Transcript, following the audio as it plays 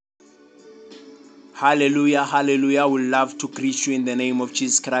Hallelujah, hallelujah. I would love to greet you in the name of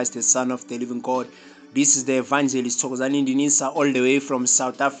Jesus Christ, the Son of the living God. This is the evangelist Thokozani Ndinisa, all the way from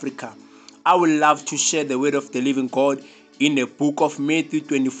South Africa. I would love to share the word of the living God in the book of Matthew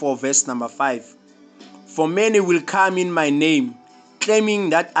 24, verse number 5. For many will come in my name, claiming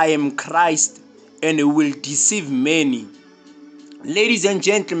that I am Christ, and will deceive many. Ladies and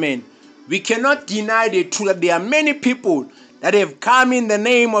gentlemen, we cannot deny the truth that there are many people that have come in the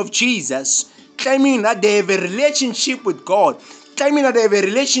name of Jesus, claiming that they have a relationship with God, claiming that they have a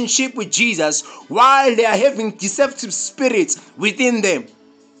relationship with Jesus, while they are having deceptive spirits within them.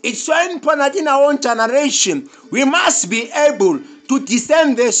 It's so important that in our own generation, we must be able to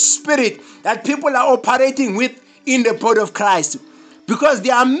discern the spirit that people are operating with in the body of Christ. Because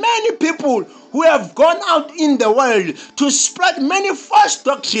there are many people who have gone out in the world to spread many false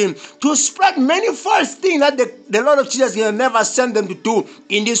doctrine, to spread many false things that the Lord of Jesus will never send them to do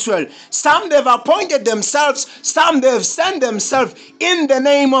in this world. Some they have appointed themselves, some they have sent themselves in the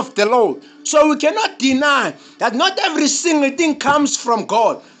name of the Lord. So we cannot deny that not every single thing comes from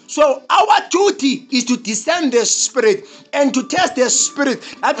God. So our duty is to discern the spirit and to test the spirit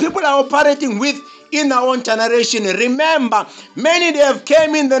that people are operating with in our own generation. Remember, many they have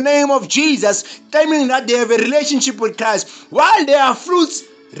came in the name of Jesus, claiming that they have a relationship with Christ, while their fruits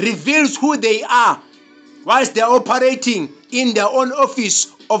reveals who they are, whilst they are operating in their own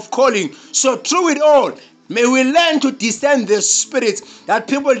office of calling. So through it all, may we learn to discern the spirits that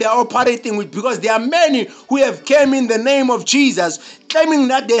people they are operating with, because there are many who have came in the name of Jesus, claiming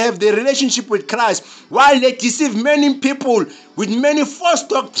that they have the relationship with Christ, while they deceive many people with many false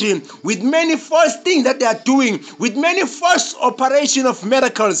doctrine, with many false things that they are doing, with many false operation of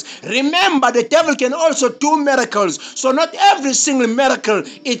miracles. Remember, the devil can also do miracles. So not every single miracle,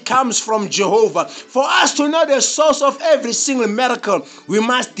 it comes from Jehovah. For us to know the source of every single miracle, we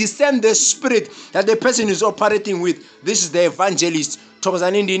must discern the spirit that the person is operating with. This is the evangelist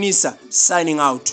Thokozani Ndinisa signing out.